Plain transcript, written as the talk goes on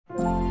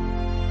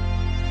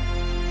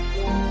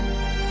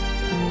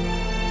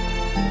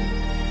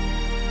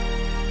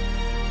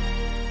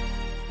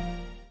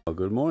Well,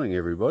 good morning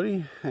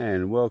everybody,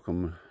 and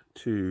welcome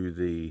to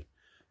the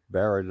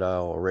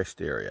Barradale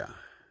rest area.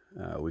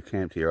 We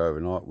camped here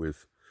overnight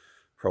with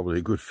probably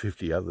a good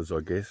 50 others, I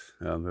guess.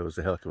 There was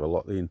a heck of a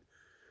lot then,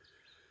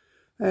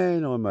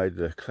 and I made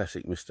the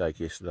classic mistake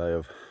yesterday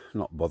of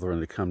not bothering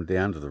to come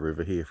down to the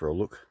river here for a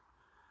look.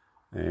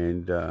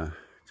 And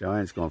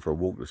Joanne's gone for a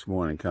walk this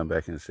morning and come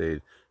back and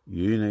said,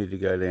 you need to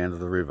go down to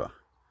the river.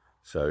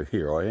 So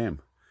here I am,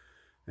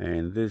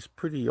 and there's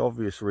pretty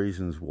obvious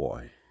reasons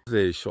why.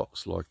 There's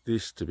shots like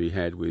this to be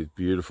had with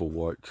beautiful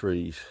white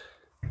trees,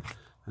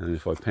 and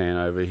if I pan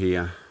over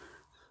here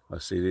I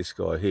see this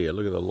guy here.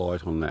 Look at the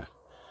light on that.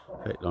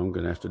 In fact, I'm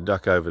going to have to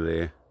duck over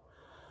there,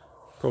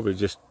 probably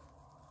just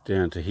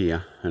down to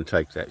here, and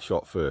take that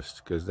shot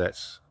first because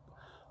that's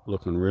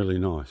looking really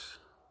nice.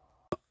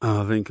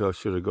 I think I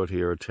should have got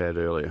here a tad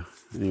earlier.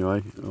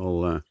 Anyway,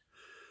 we'll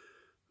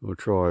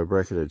try a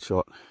bracketed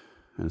shot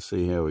and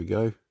see how we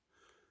go.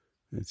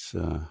 It's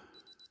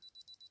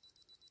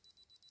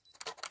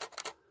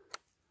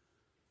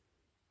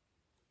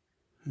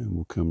and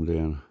we'll come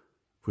down,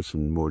 put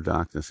some more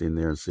darkness in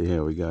there and see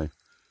how we go.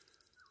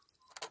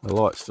 The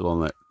light's still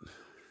on that,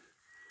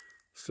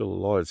 the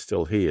light's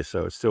still here,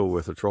 so it's still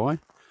worth a try.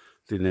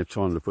 Didn't have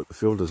time to put the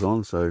filters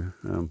on, so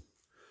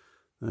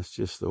that's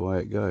just the way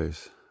it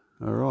goes.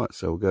 Alright,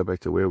 so we'll go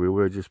back to where we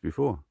were just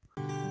before.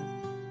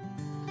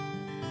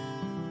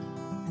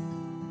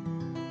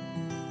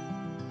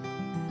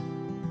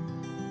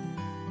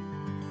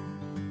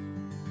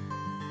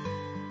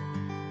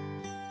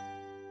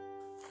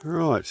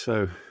 Right,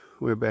 so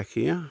we're back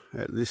here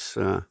at this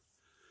little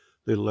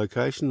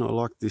location. I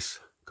like this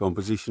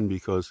composition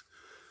because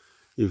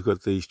you've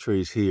got these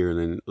trees here and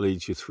then it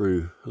leads you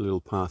through a little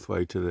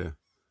pathway to the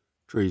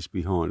trees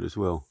behind as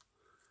well.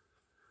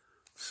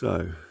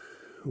 So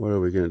what are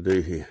we going to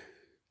do here?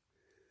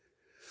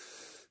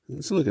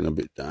 It's looking a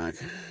bit dark.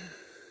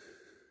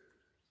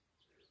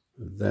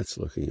 That's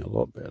looking a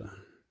lot better.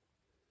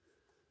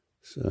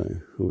 So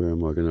where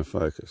am I going to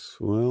focus?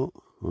 Well,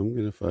 I'm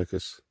going to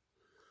focus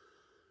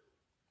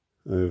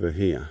over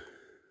here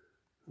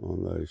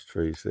on those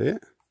trees there.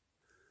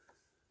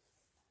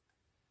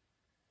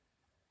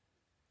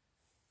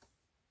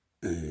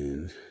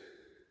 And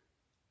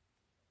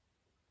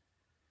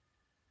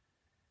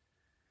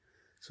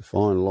it's a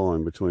fine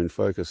line between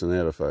focus and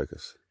out of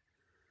focus.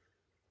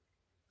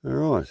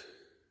 Alright,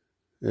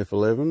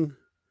 F11,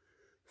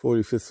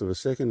 45th of a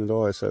second at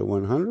ISO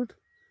 100,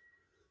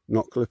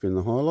 not clipping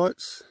the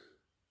highlights.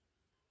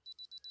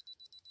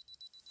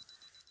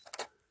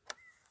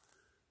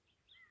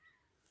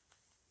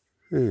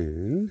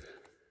 And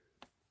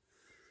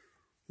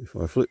if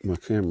I flip my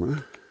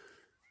camera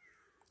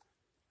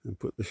and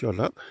put the shot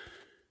up,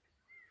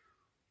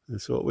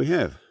 that's what we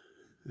have.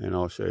 And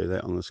I'll show you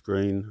that on the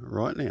screen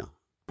right now.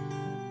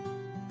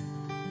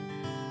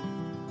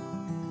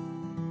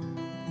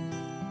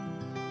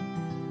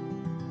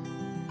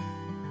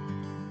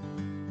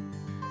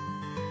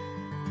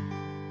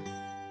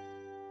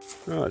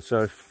 Right,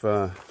 so if,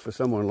 for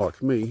someone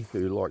like me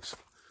who likes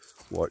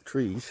white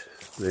trees,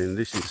 then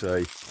this is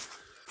a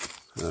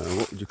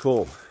what would you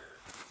call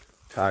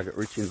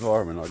target-rich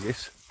environment, I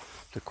guess,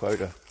 to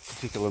quote a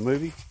particular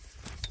movie.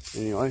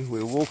 Anyway,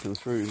 we're walking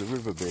through the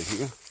riverbed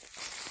here,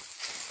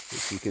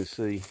 which you can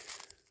see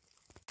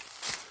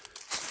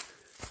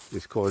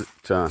is quite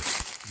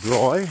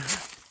dry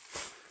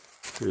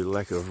due to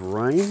lack of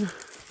rain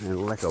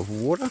and lack of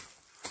water.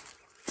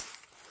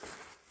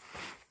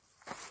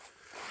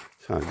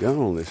 It's hard going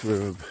on this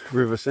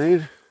river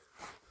sand.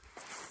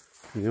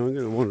 I'm going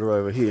to wander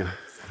over here.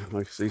 I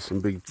can see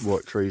some big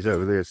white trees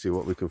over there, see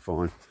what we can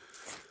find.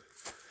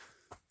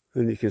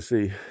 And you can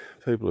see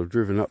people have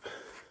driven up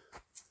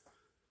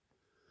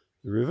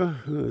the river.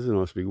 Oh, there's a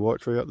nice big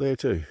white tree up there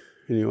too.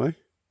 Anyway,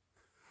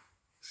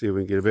 see if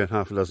we can get about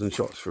half a dozen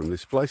shots from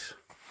this place.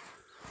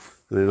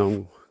 And then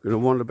I'm going to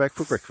wander back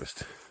for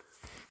breakfast.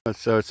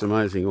 So it's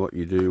amazing what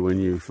you do when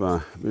you've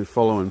been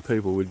following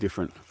people with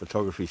different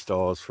photography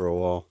styles for a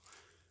while.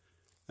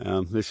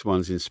 This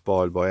one's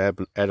inspired by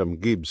Adam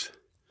Gibbs,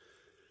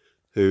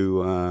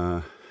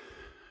 who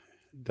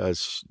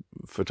does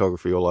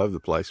photography all over the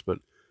place, but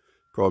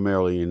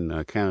primarily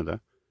in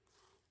Canada,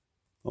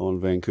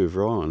 on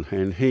Vancouver Island,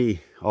 and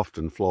he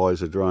often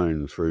flies a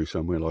drone through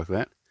somewhere like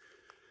that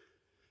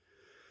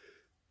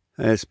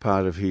as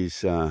part of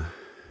his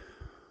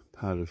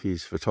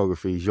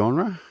photography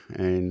genre,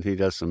 and he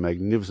does some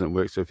magnificent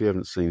work. So if you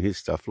haven't seen his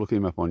stuff, look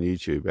him up on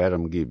YouTube,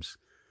 Adam Gibbs.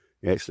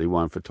 He actually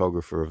won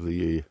Photographer of the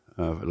Year,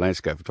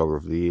 Landscape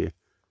Photographer of the Year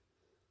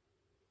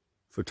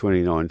for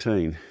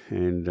 2019,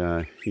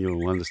 and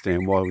you'll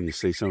understand why when you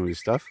see some of his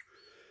stuff.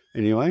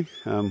 Anyway,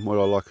 what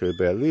I like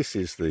about this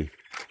is the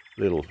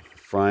little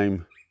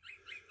frame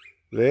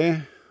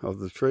there of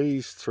the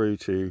trees through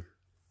to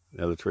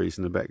the other trees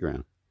in the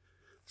background.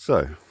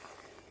 So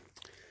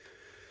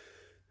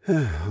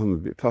I'm a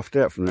bit puffed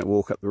out from that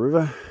walk up the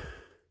river.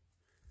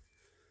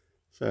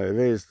 So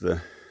there's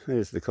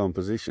the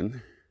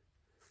composition,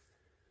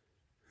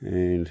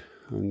 and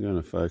I'm going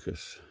to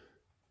focus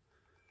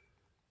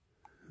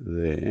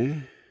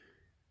there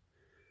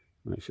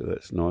Make sure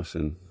that's nice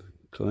and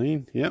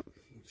clean. Yep,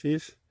 it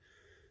is.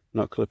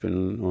 Not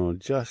clipping, or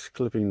just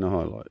clipping the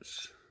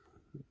highlights.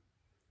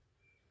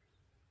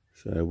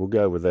 So we'll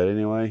go with that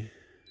anyway.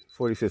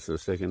 45th of a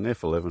second,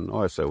 f11,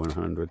 ISO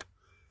 100,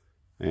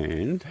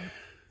 and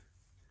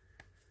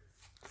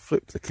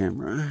flip the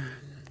camera,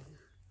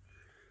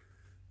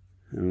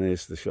 and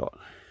there's the shot.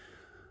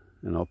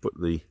 And I'll put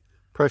the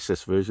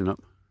processed version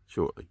up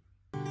shortly.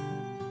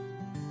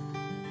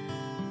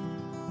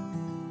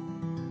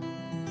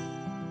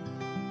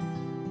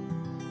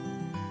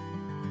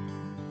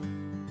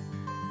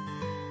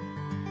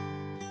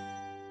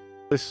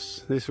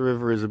 This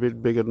river is a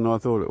bit bigger than I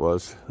thought it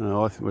was.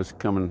 I was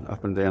coming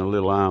up and down a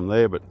little arm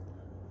there, but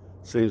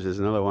it seems there's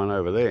another one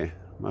over there.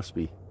 Must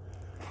be,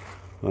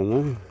 I don't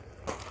know,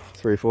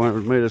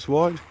 300-400 metres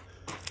wide,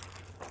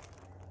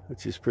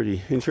 which is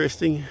pretty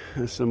interesting.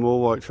 There's some more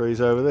white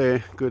trees over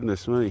there.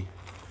 Goodness me.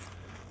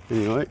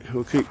 Anyway,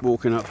 we'll keep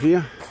walking up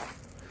here,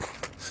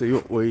 see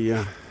what we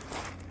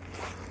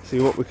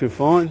can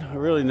find. I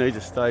really need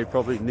to stay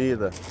probably near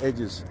the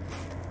edges.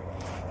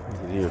 You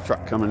can hear a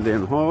truck coming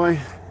down the highway.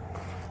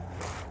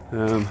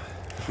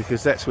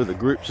 Because that's where the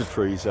groups of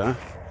trees are,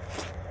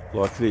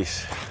 like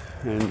this,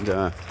 and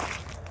I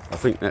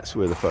think that's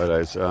where the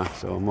photos are,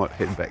 so I might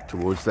head back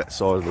towards that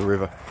side of the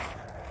river.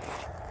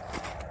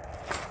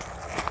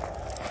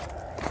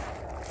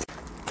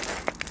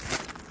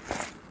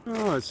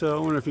 Alright, so I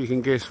wonder if you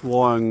can guess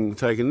why I'm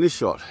taking this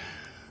shot.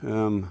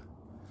 I've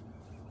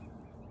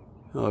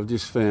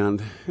just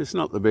found it's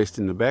not the best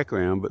in the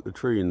background, but the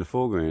tree in the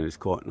foreground is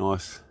quite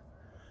nice.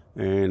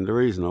 And the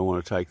reason I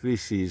want to take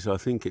this is I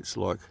think it's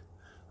like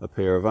a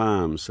pair of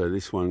arms. So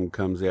this one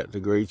comes out to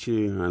greet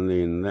you, and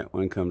then that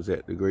one comes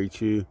out to greet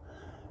you.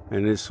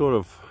 And there's sort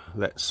of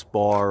that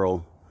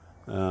spiral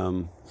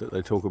that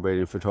they talk about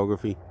in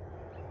photography.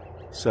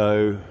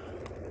 So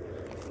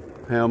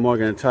how am I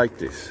going to take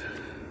this?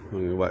 I'm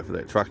going to wait for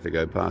that truck to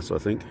go past, I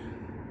think.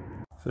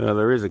 So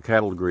there is a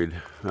cattle grid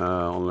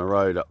on the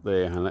road up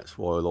there, and that's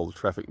why all the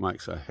traffic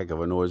makes a heck of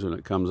a noise when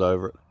it comes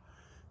over it.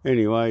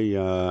 Anyway,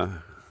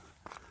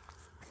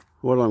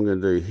 what I'm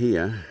going to do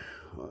here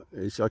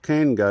is I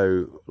can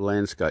go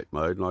landscape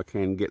mode and I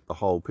can get the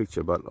whole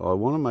picture, but I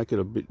want to make it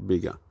a bit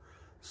bigger.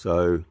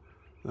 So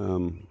what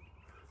I'm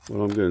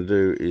going to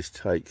do is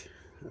take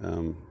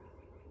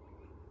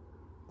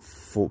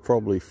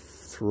probably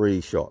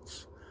 3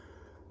 shots,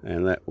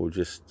 and that will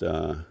just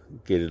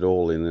get it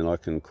all in, and I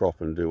can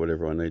crop and do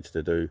whatever I need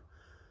to do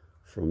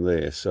from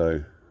there.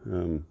 So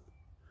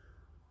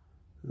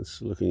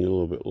it's looking a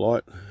little bit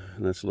light,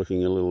 and that's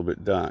looking a little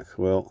bit dark.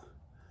 Well,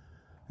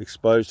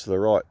 exposed to the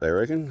right, they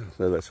reckon,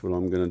 so that's what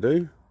I'm going to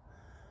do,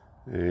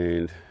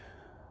 and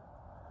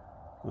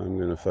I'm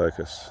going to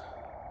focus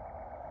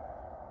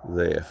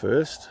there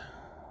first.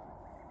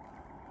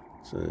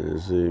 So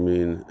zoom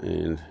in,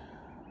 and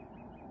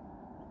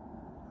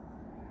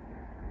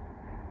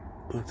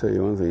I'll tell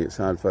you one thing, it's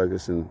hard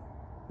focusing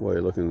while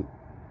you're looking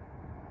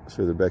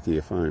through the back of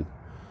your phone.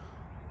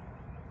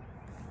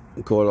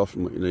 And quite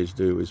often what you need to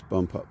do is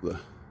bump up the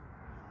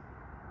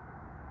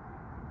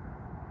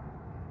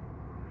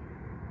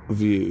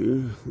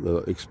view, the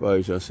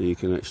exposure, so you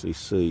can actually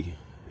see.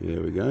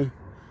 There we go.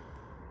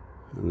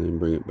 And then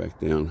bring it back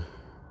down.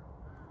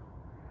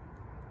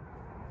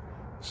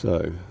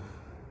 So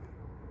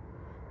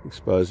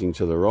exposing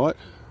to the right,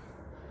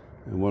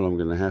 and what I'm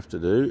going to have to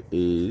do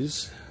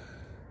is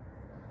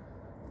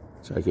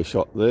take a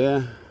shot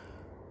there,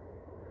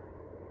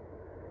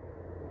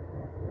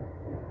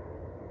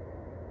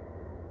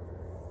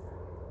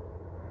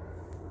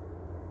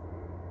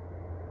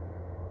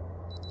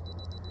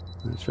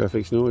 the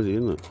traffic's noisy,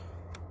 isn't it?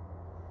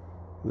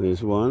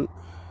 There's one.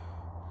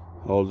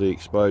 Hold the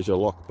exposure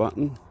lock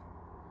button.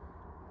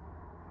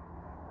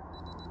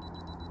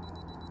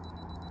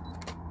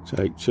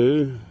 Take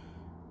 2.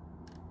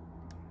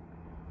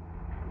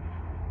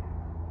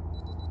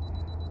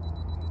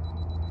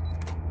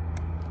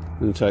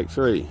 And take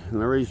 3. And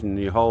the reason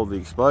you hold the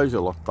exposure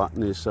lock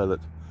button is so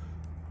that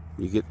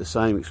you get the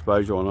same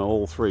exposure on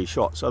all 3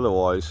 shots.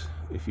 Otherwise,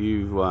 if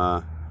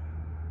you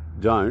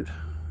don't,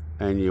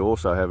 and you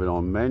also have it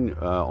on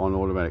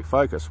automatic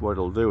focus, what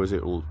it'll do is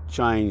it will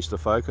change the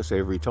focus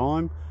every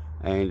time,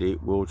 and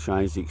it will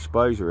change the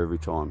exposure every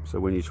time. So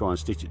when you try and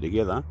stitch it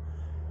together,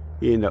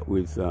 you end up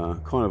with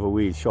kind of a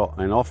weird shot,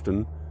 and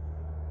often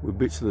with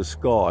bits of the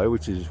sky,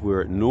 which is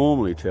where it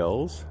normally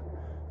tells,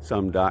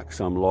 some dark,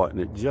 some light, and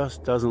it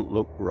just doesn't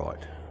look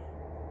right.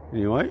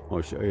 Anyway,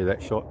 I'll show you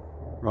that shot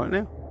right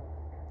now.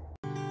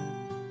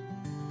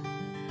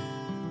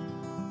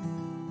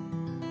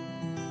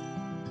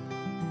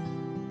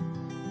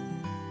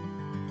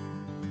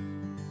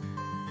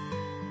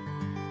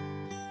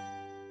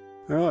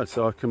 Alright,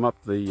 so I've come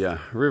up the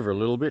river a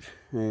little bit,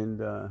 and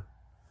the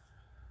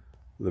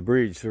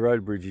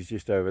road bridge is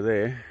just over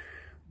there,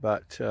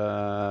 but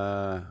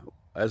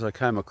as I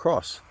came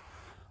across,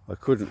 I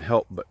couldn't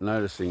help but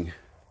noticing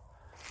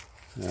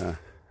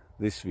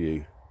this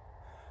view,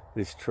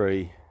 this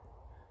tree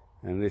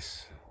and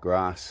this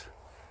grass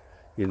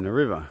in the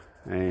river.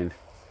 And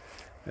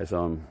as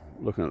I'm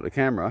looking at the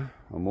camera,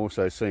 I'm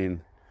also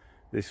seeing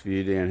this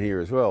view down here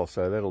as well,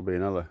 so that'll be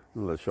another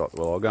shot.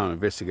 Well, I'll go and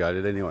investigate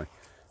it anyway,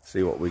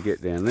 see what we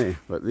get down there.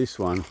 But this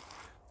one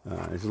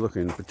is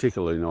looking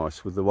particularly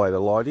nice with the way the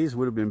light is.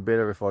 Would have been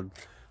better if I'd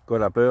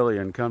got up early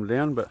and come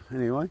down, but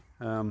anyway,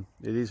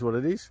 it is what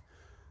it is.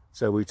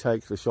 So we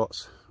take the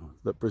shots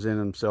that present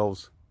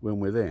themselves when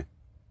we're there.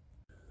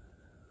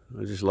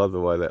 I just love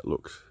the way that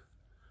looks.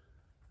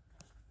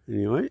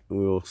 Anyway,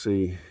 we'll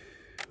see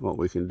what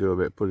we can do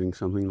about putting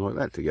something like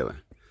that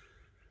together.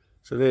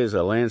 So there's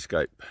a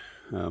landscape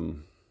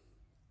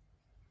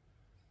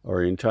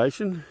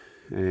orientation,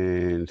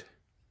 and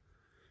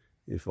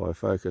if I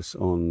focus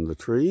on the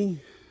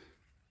tree,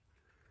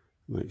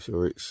 make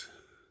sure it's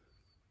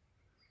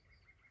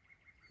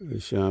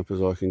as sharp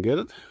as I can get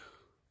it.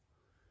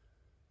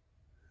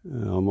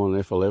 I'm on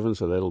F11,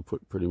 so that'll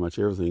put pretty much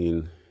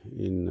everything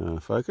in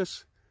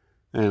focus,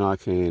 and I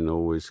can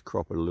always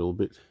crop it a little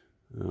bit.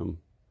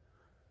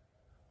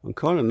 I'm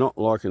kind of not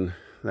liking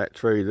that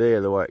tree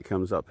there, the way it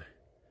comes up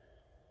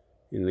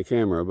in the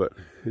camera, but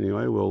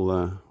anyway, we'll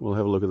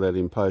have a look at that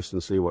in post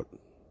and see what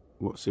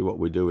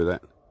we do with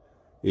that,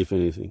 if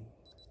anything.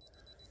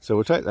 So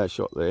we'll take that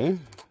shot there,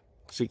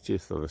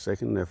 60th of a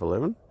second,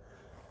 F11,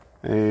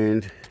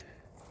 and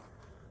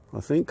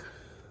I think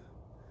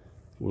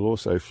we'll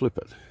also flip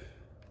it.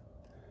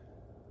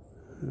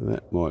 And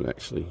that might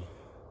actually,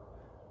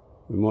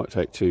 we might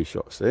take 2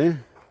 shots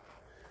there.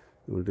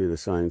 We'll do the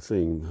same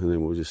thing, and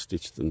then we'll just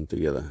stitch them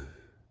together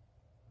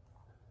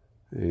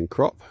and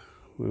crop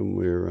when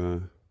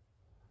we're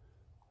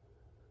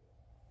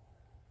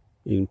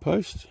in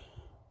post.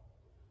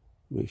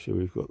 Make sure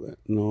we've got that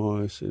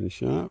nice and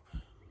sharp.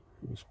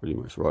 It's pretty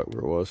much right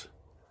where it was.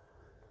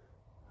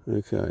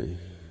 Okay,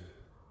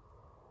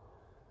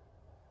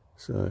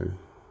 so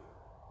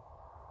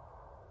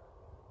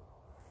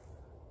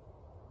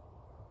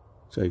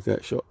take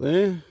that shot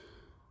there.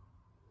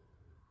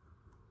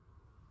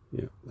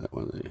 Yep, that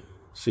one there.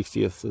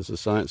 60th is the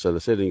same, so the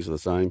settings are the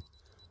same.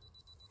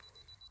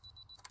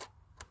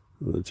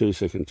 The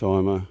 2-second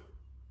timer,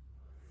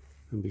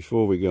 and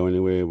before we go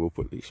anywhere, we'll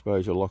put the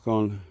exposure lock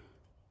on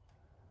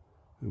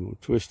and we'll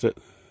twist it.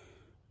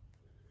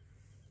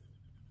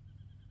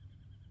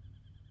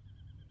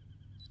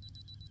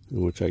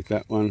 And we'll take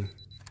that one,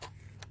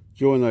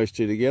 join those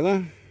 2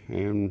 together,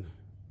 and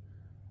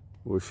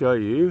we'll show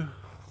you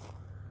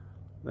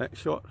that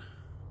shot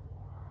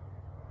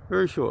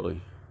very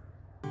shortly.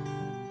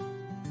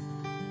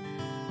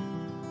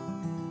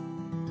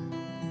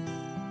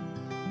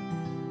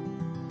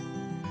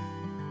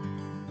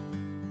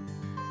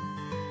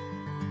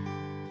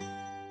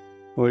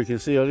 Well, you can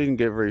see I didn't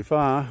get very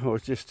far. I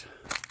was just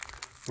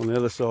on the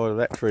other side of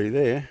that tree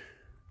there.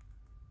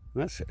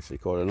 That's actually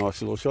quite a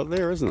nice little shot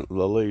there, isn't it?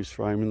 The leaves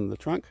framing the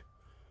trunk.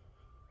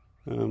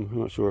 I'm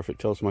not sure if it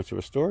tells much of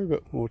a story,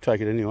 but we'll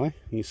take it anyway.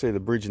 You can see the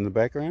bridge in the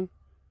background.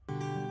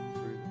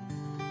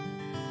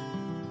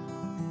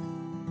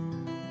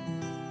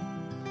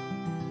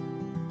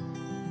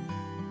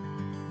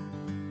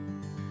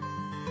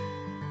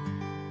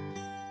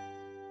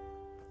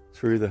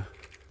 Through the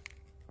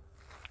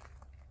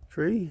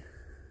tree,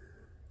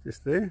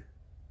 just there.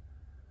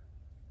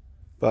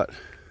 But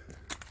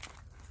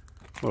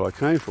what I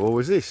came for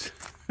was this.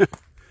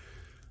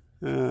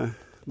 My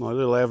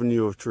little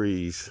avenue of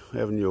trees,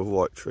 avenue of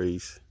white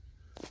trees,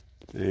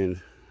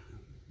 and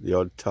the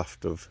odd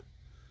tuft of,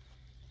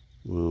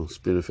 well,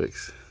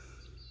 spinifex.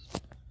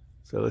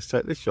 So let's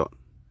take this shot.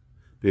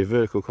 Be a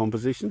vertical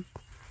composition.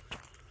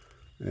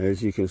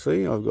 As you can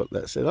see, I've got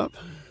that set up.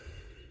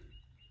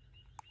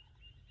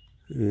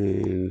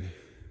 And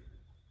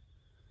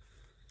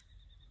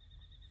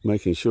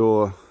making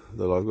sure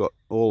that I've got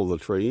all of the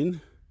tree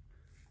in,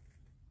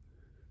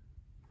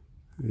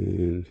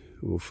 and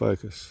we'll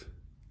focus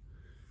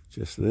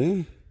just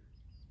there.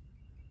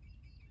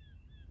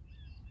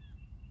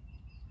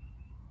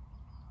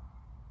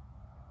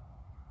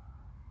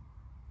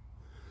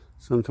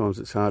 Sometimes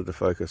it's hard to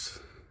focus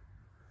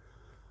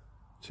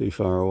too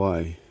far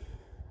away.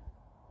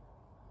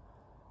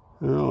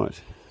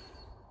 Alright,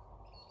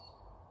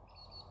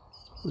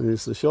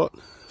 there's the shot,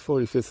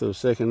 45th of a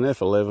second,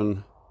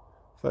 F11,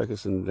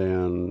 focusing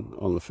down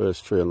on the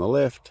first tree on the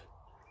left,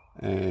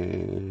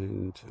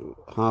 and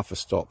half a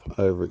stop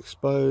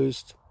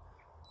overexposed,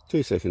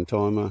 2-second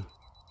timer,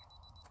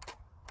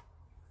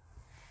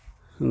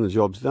 and the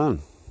job's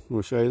done.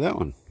 We'll show you that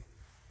one.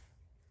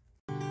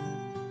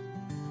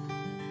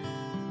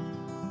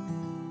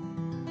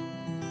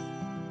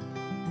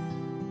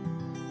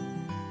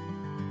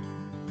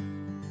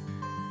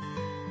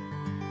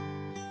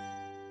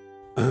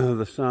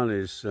 The sun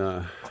is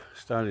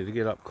starting to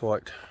get up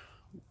quite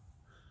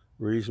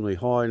reasonably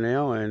high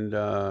now, and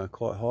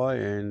quite high,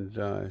 and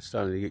it's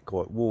starting to get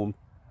quite warm,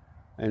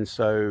 and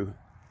so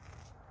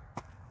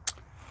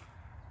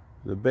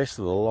the best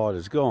of the light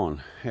is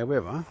gone.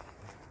 However,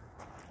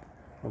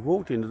 I've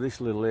walked into this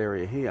little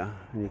area here,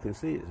 and you can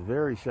see it's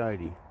very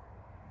shady,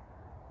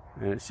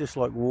 and it's just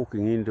like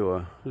walking into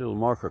a little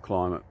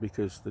microclimate,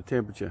 because the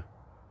temperature,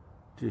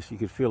 just, you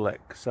could feel that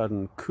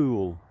sudden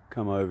cool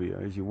come over you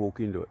as you walk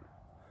into it.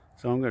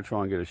 So I'm going to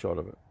try and get a shot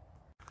of it.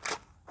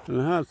 And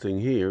the hard thing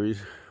here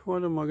is,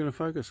 what am I going to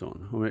focus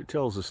on? I mean, it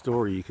tells a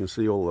story. You can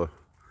see all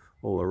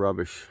the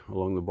rubbish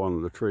along the bottom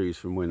of the trees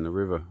from when the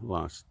river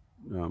last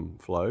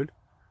flowed.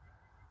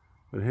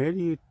 But how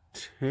do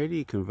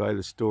you convey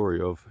the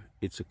story of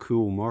it's a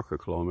cool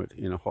microclimate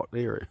in a hot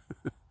area?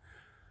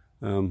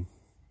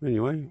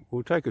 Anyway,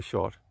 we'll take a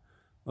shot.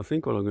 I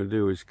think what I'm going to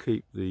do is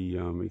keep the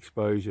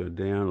exposure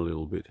down a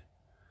little bit.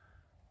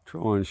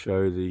 Try and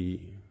show the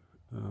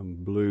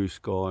blue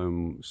sky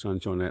and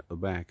sunshine at the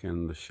back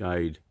and the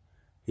shade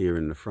here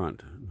in the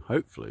front. And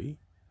hopefully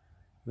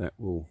that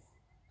will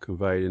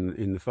convey it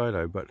in the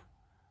photo, but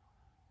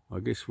I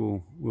guess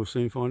we'll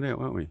soon find out,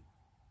 won't we?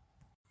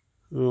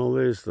 Well,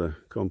 there's the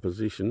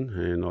composition,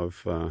 and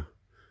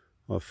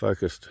I've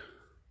focused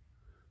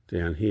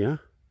down here.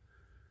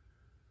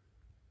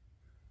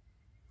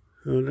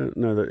 I don't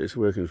know that it's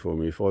working for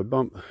me. If I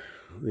bump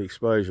the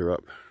exposure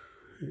up,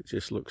 it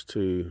just looks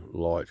too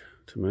light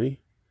to me.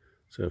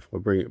 So if I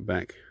bring it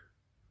back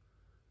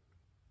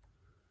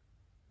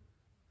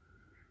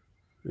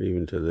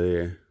even to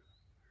there,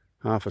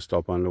 half a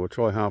stop under, we'll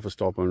try half a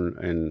stop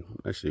and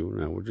actually,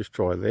 no, we'll just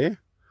try there.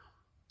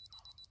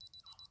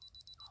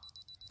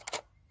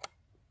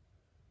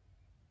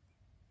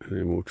 And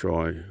then we'll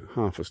try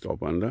half a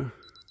stop under.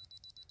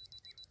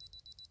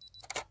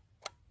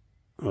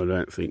 I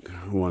don't think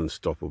one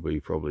stop will be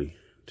probably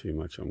too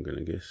much, I'm going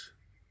to guess.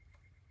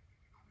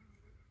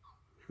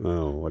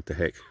 Oh, what the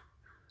heck.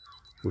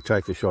 We'll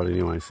take the shot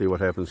anyway and see what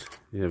happens.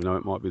 You never know,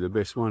 it might be the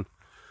best one.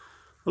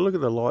 But look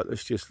at the light,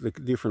 there's just the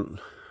different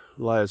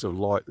layers of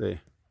light there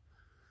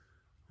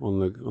on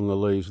the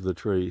leaves of the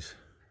trees.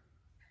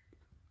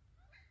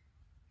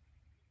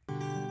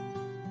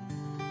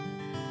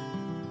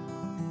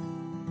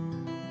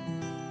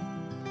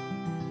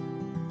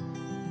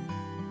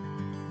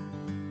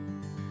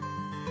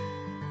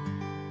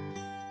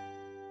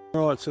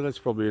 Alright, so that's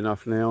probably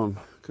enough now.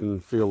 I can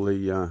feel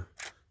the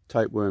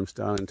tapeworm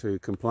starting to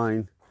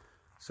complain.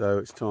 So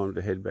it's time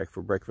to head back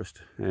for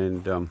breakfast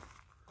and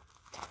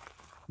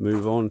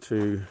move on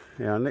to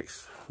our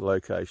next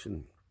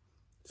location.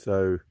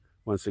 So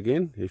once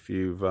again, if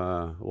you've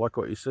liked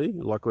what you see,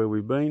 like where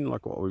we've been,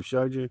 like what we've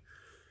showed you,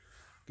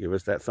 give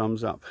us that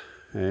thumbs up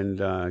and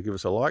give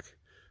us a like,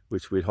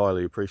 which we'd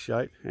highly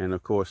appreciate. And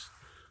of course,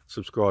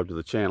 subscribe to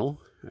the channel.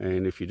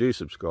 And if you do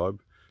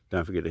subscribe,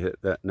 don't forget to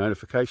hit that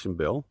notification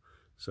bell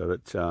so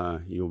that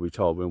you'll be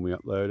told when we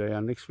upload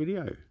our next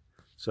video.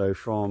 So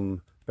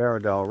from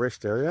Barradale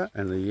Rest Area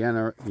and the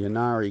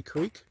Yanarrie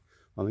Creek,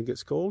 I think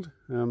it's called,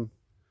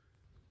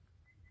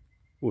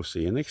 we'll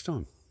see you next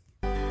time.